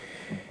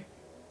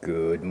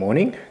Good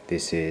morning.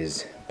 This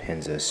is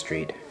Penza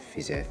Street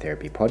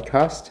Physiotherapy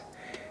Podcast.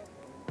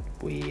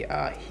 We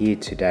are here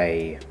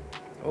today,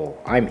 or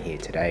I'm here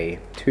today,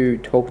 to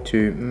talk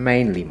to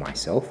mainly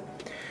myself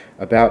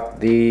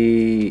about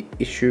the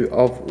issue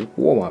of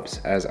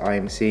warm-ups, as I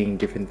am seeing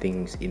different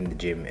things in the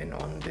gym and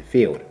on the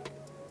field.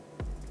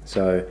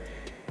 So,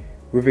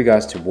 with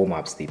regards to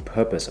warm-ups, the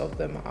purpose of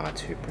them are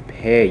to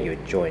prepare your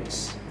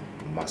joints,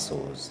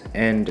 muscles,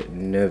 and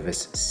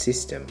nervous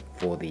system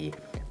for the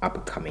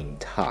upcoming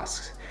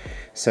tasks.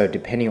 So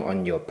depending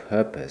on your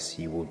purpose,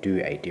 you will do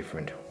a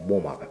different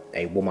warm-up.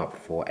 A warm-up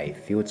for a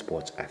field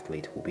sports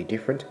athlete will be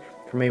different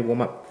from a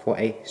warm-up for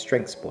a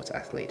strength sports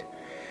athlete.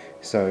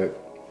 So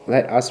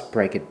let us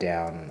break it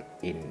down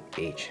in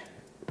each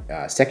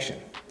section.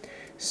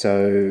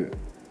 So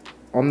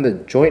on the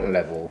joint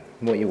level,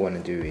 what you want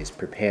to do is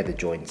prepare the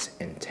joints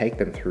and take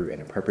them through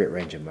an appropriate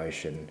range of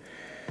motion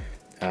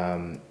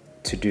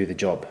to do the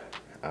job.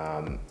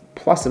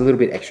 Plus a little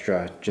bit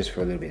extra just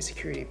for a little bit of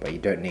security, but you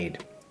don't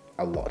need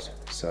a lot.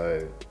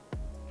 So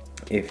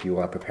if you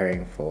are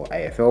preparing for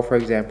AFL, for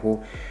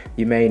example,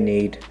 you may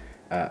need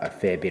a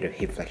fair bit of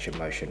hip flexion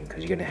motion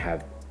because you're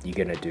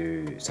gonna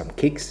do some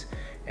kicks,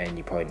 and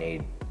you probably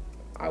need,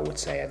 I would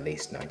say, at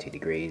least 90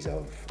 degrees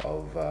of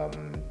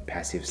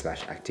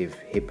passive/active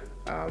hip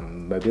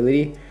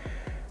mobility.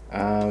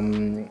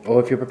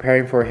 Or if you're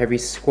preparing for a heavy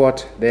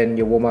squat, then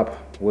your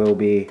warm-up will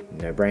be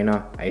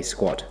no-brainer, a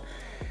squat.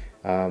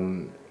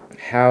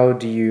 How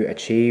do you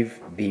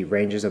achieve the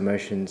ranges of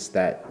motions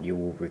that you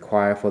will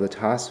require for the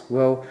task?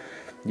 Well,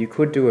 you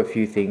could do a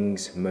few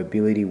things: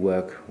 mobility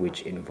work,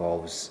 which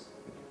involves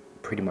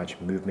pretty much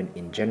movement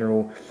in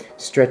general,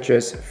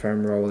 stretches,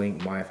 foam rolling,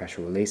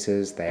 myofascial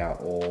releases. They are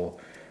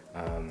all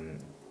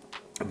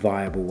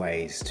viable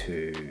ways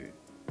to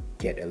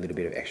get a little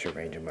bit of extra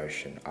range of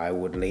motion. I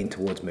would lean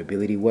towards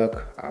mobility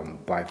work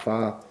by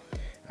far,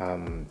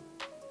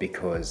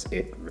 because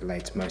it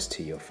relates most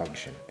to your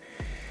function.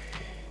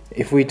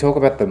 If we talk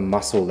about the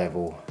muscle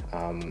level,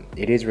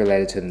 it is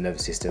related to the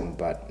nervous system,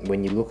 but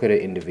when you look at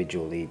it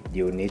individually,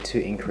 you'll need to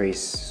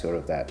increase sort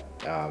of that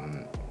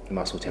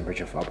muscle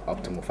temperature for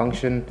optimal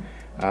function.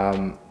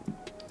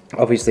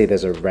 Obviously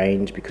there's a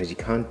range, because you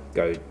can't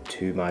go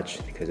too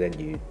much, because then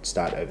you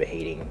start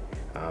overheating.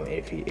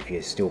 If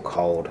you're still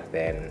cold,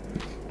 then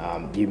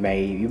you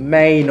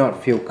may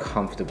not feel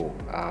comfortable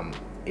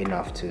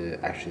enough to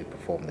actually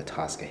perform the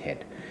task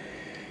ahead.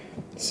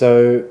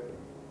 So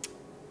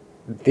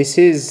this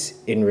is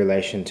in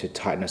relation to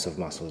tightness of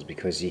muscles,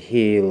 because you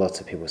hear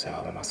lots of people say,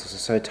 "Oh, my muscles are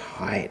so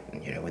tight,"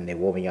 when they're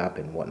warming up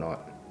and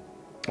whatnot,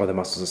 or the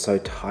muscles are so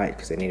tight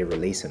because they need to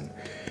release them.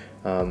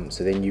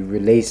 So then you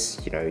release,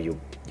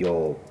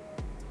 your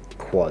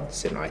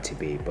quads and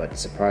ITB, but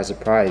surprise,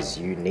 surprise,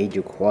 you need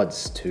your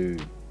quads to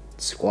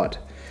squat.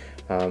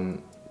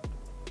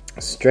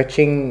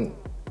 Stretching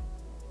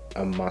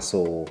a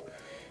muscle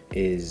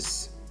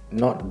is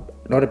not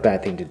a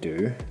bad thing to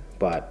do,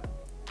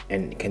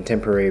 and can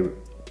temporarily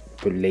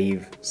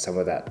relieve some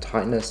of that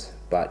tightness,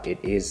 but it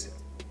is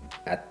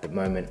at the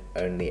moment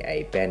only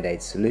a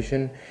band-aid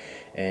solution,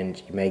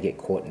 and you may get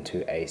caught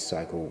into a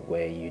cycle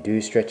where you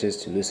do stretches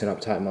to loosen up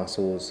tight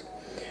muscles,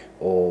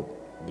 or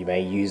you may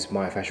use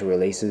myofascial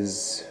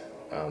releases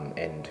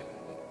and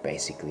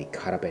basically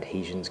cut up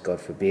adhesions,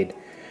 God forbid,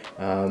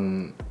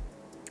 and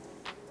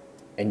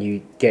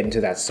you get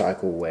into that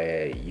cycle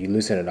where you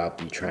loosen it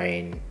up, you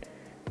train,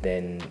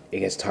 then it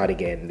gets tight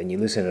again, then you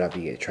loosen it up,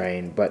 you get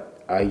trained.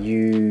 But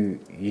you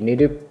need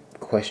to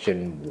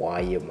question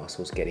why your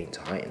muscle's getting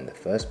tight in the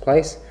first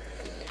place.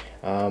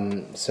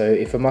 So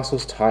if a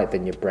muscle's tight,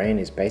 then your brain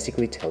is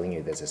basically telling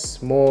you there's a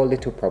small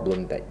little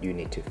problem that you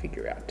need to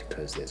figure out,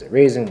 because there's a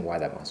reason why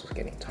that muscle's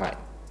getting tight.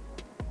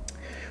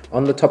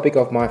 On the topic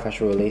of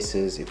myofascial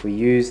releases, if we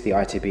use the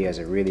ITB as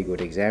a really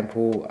good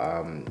example,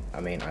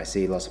 I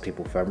see lots of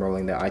people foam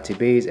rolling their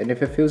ITBs, and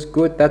if it feels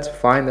good, that's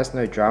fine, that's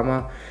no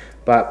drama.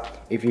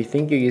 But if you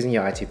think you're using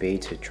your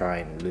ITB to try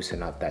and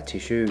loosen up that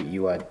tissue,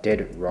 you are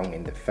dead wrong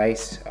in the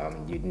face.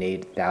 You'd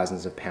need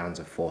thousands of pounds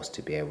of force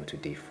to be able to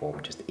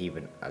deform just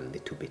even a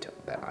little bit of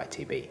that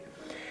ITB.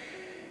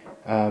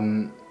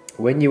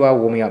 When you are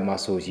warming up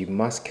muscles, you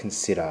must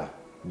consider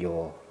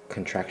your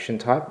contraction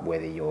type,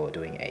 whether you're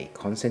doing a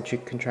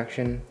concentric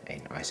contraction, an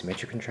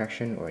isometric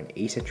contraction, or an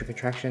eccentric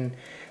contraction.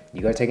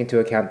 You got to take into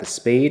account the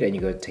speed, and you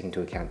got to take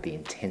into account the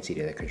intensity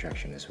of the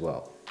contraction as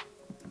well.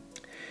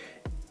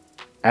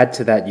 Add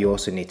to that, you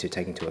also need to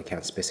take into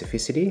account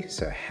specificity,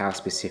 so how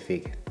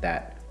specific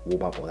that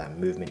warm-up or that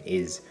movement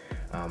is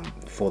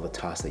for the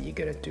task that you're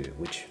going to do,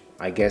 which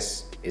I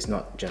guess is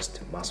not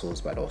just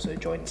muscles, but also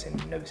joints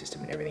and nervous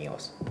system and everything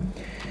else.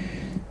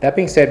 That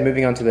being said,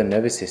 moving on to the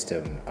nervous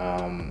system,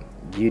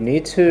 you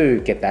need to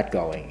get that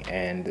going,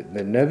 and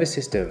the nervous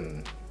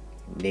system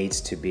needs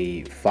to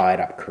be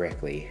fired up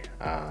correctly,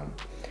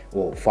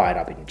 or fired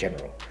up in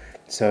general.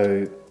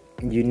 So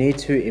you need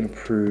to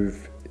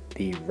improve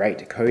the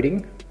rate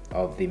coding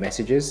of the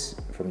messages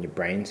from your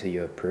brain to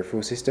your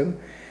peripheral system.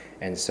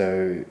 And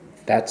so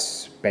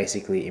That's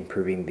basically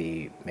improving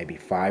the maybe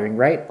firing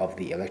rate of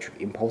the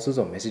electric impulses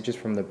or messages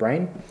from the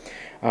brain.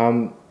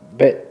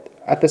 But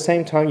at the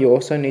same time, you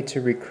also need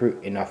to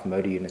recruit enough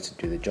motor units to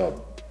do the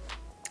job.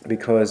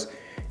 Because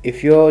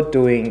if you're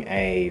doing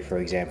for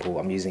example,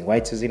 I'm using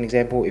weights as an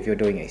example, if you're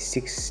doing a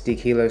 60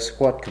 kilo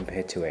squat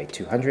compared to a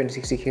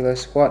 260 kilo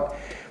squat,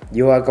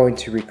 you are going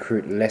to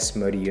recruit less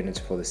motor units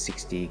for the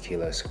 60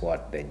 kilo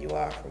squat than you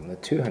are from the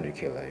 200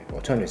 kilo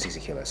or 260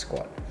 kilo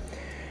squat.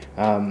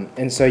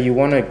 And so you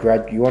want to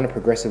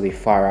progressively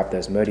fire up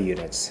those motor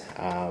units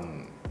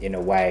in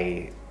a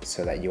way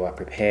so that you are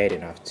prepared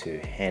enough to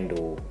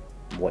handle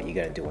what you're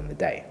going to do on the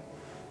day.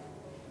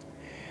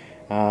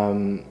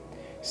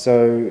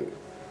 So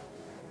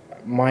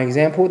my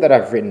example that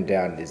I've written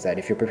down is that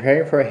if you're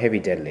preparing for a heavy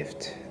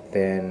deadlift,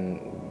 then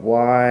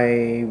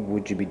why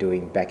would you be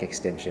doing back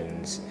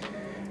extensions,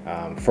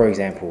 for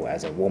example,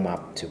 as a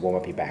warm-up to warm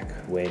up your back,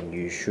 when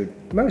you should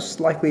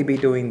most likely be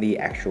doing the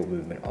actual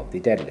movement of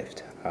the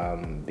deadlift?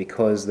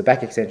 Because the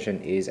back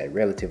extension is a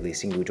relatively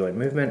single joint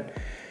movement,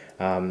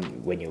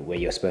 where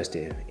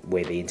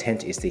the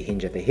intent is to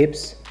hinge at the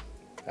hips,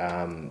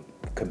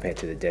 compared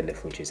to the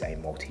deadlift, which is a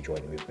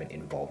multi-joint movement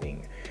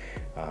involving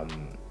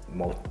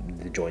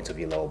the joints of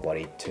your lower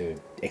body to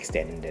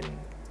extend and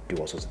do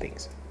all sorts of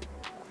things.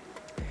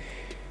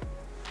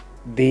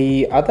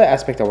 The other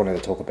aspect I wanted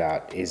to talk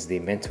about is the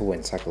mental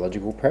and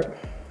psychological prep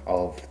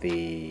of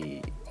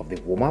the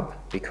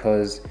warm-up,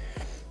 because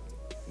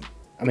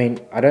I mean,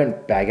 I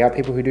don't bag out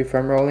people who do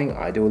foam rolling.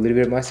 I do a little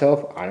bit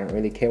myself. I don't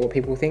really care what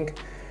people think,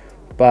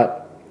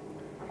 but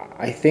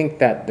I think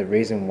that the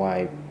reason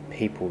why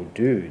people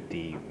do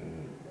the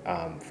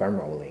foam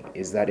rolling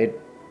is that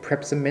it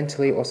preps them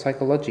mentally or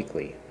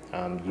psychologically.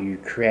 You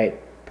create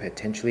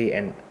potentially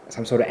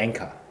some sort of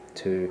anchor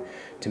to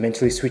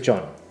mentally switch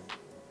on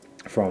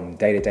from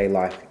day-to-day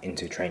life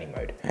into training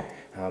mode.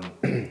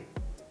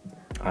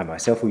 I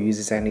myself will use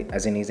this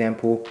as an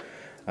example.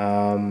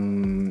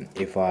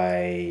 If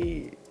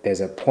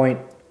there's a point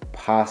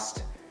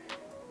past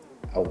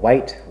a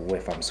weight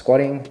if I'm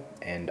squatting,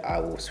 and I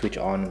will switch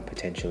on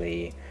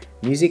potentially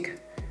music,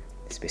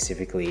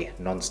 specifically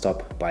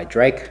Non-Stop by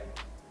Drake,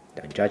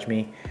 don't judge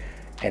me,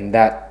 and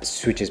that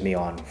switches me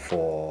on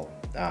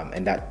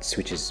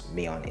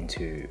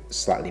into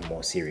slightly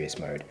more serious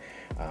mode,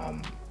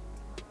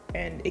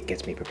 and it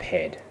gets me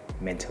prepared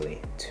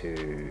mentally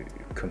to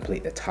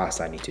complete the tasks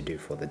I need to do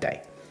for the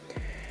day.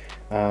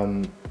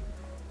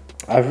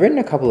 I've written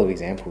a couple of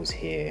examples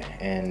here,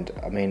 and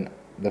I mean,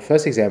 the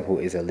first example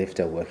is a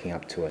lifter working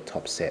up to a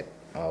top set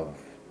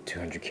of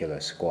 200 kilo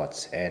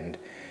squats, and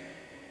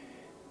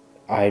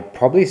I'd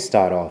probably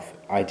start off,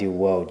 ideal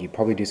world, you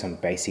probably do some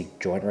basic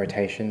joint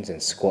rotations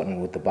and squatting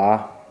with the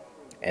bar,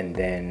 and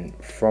then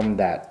from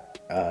that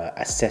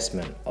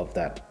assessment of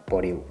that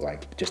body,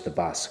 like just the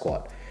bar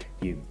squat,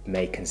 you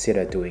may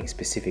consider doing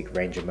specific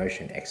range of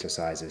motion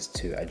exercises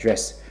to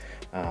address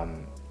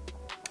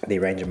the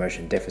range of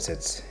motion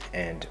deficits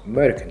and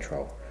motor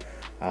control,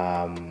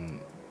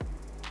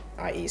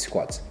 i.e.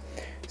 squats.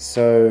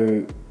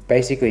 So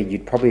basically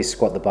you'd probably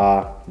squat the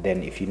bar,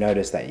 then if you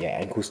notice that your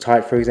ankle's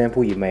tight, for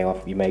example, you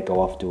may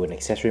go off do an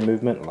accessory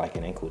movement like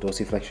an ankle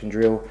dorsiflexion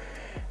drill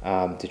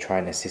to try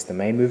and assist the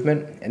main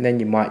movement, and then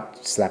you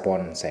might slap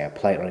on, say, a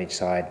plate on each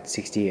side,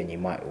 60, and you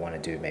might want to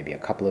do maybe a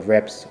couple of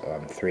reps,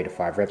 3 to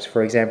 5 reps,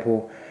 for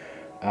example.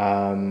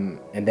 And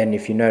then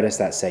if you notice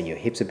that, say, your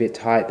hips are a bit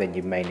tight, then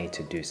you may need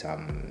to do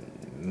some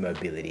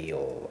mobility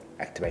or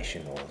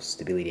activation or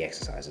stability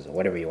exercises or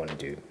whatever you want to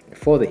do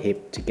for the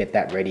hip to get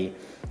that ready.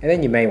 And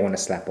then you may want to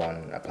slap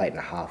on a plate and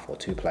a half or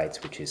 2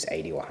 plates, which is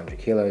 80 or 100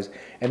 kilos,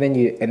 and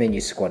then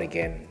you squat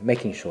again,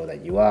 making sure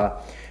that you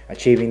are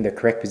achieving the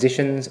correct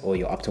positions or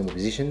your optimal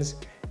positions,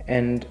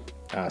 and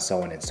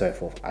so on and so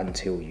forth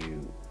until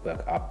you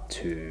work up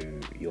to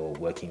your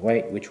working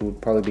weight, which would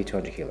probably be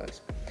 200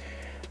 kilos.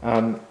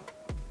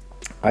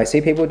 I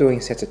see people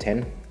doing sets of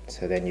 10,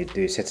 so then you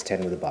do sets of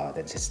 10 with a bar,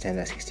 then sets of 10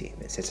 at 60,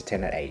 then sets of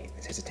 10 at 80,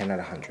 then sets of 10 at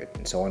 100,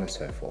 and so on and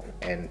so forth.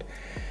 And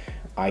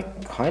I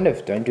kind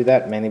of don't do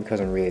that, mainly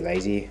because I'm really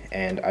lazy,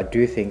 and I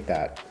do think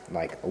that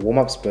like a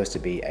warm-up's supposed to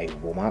be a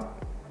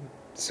warm-up,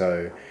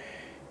 so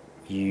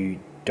you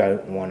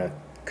don't want to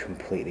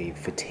completely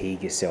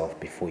fatigue yourself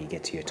before you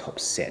get to your top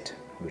set,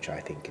 which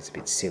I think is a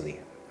bit silly.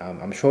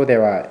 I'm sure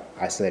there are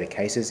isolated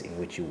cases in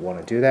which you want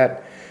to do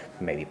that.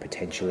 Maybe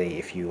potentially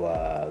if you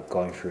are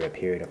going through a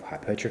period of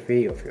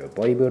hypertrophy, or if you're a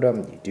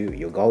bodybuilder,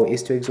 your goal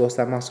is to exhaust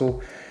that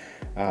muscle.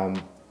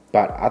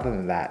 But other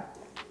than that,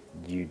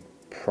 you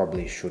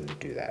probably shouldn't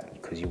do that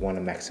because you want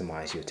to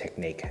maximize your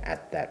technique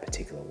at that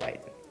particular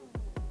weight.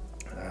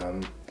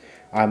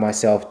 I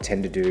myself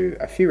tend to do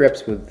a few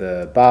reps with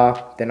the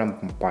bar, then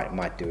I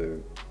might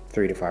do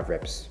 3 to 5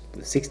 reps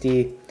with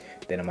 60,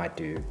 then I might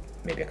do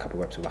maybe a couple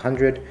reps with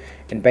 100,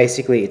 and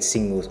basically it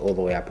singles all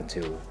the way up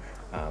until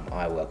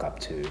I work up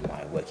to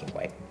my working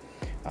weight.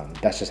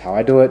 That's just how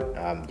I do it.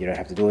 You don't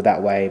have to do it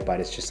that way, but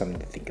it's just something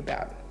to think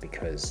about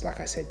because,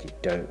 like I said,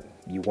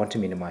 you want to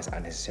minimize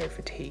unnecessary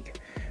fatigue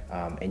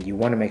and you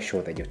want to make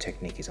sure that your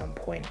technique is on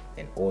point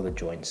and all the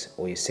joints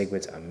or your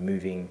segments are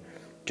moving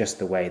just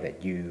the way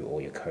that you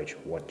or your coach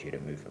want you to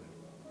move them.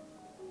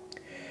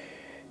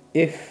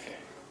 If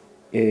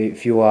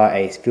you are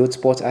a field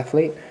sports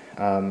athlete,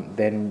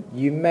 then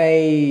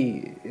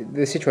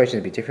the situation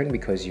is a bit different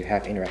because you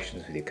have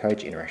interactions with your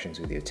coach, interactions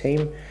with your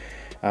team.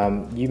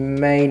 You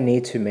may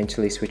need to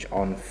mentally switch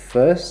on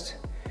first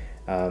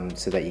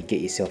so that you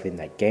get yourself in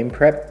that game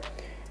prep,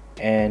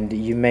 and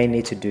you may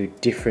need to do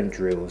different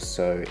drills.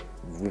 So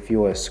if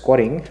you are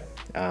squatting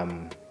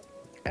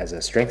as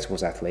a strength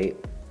sports athlete,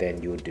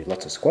 then you would do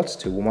lots of squats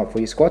to warm up for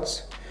your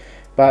squats.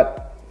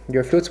 But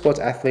you're a field sports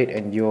athlete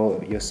and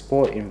your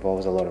sport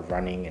involves a lot of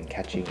running and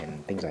catching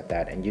and things like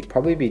that, and you'd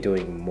probably be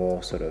doing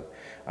more sort of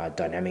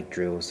dynamic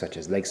drills such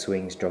as leg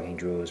swings, jogging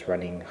drills,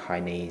 running, high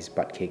knees,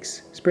 butt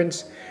kicks,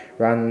 sprints,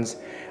 runs,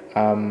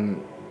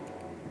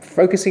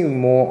 focusing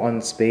more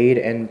on speed,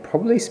 and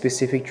probably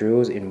specific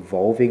drills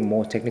involving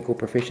more technical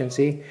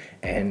proficiency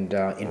and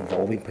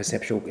involving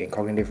perceptual and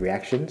cognitive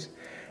reactions.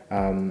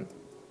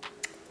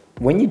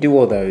 When you do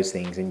all those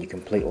things and you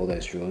complete all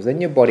those drills, then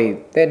your body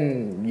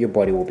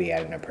will be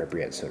at an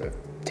appropriate sort of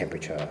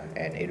temperature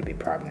and it'll be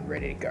primed and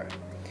ready to go.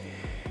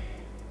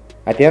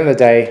 At the end of the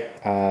day,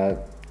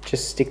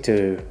 just stick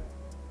to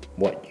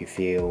what you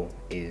feel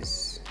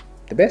is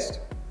the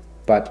best,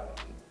 but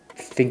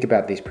think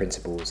about these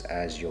principles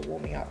as you're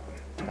warming up.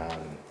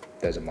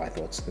 Those are my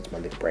thoughts. That's my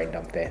little brain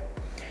dump there.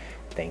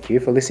 Thank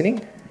you for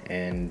listening,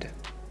 and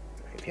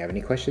if you have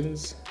any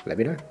questions, let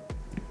me know.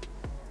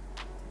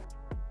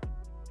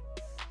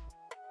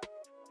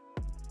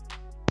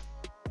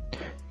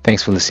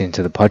 Thanks for listening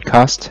to the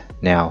podcast.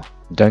 Now,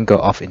 don't go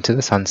off into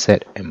the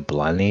sunset and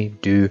blindly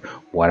do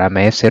what I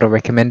may have said or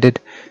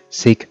recommended.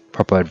 Seek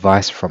proper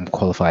advice from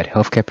qualified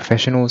healthcare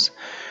professionals.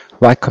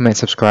 Like, comment,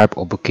 subscribe,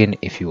 or book in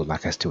if you would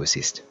like us to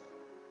assist.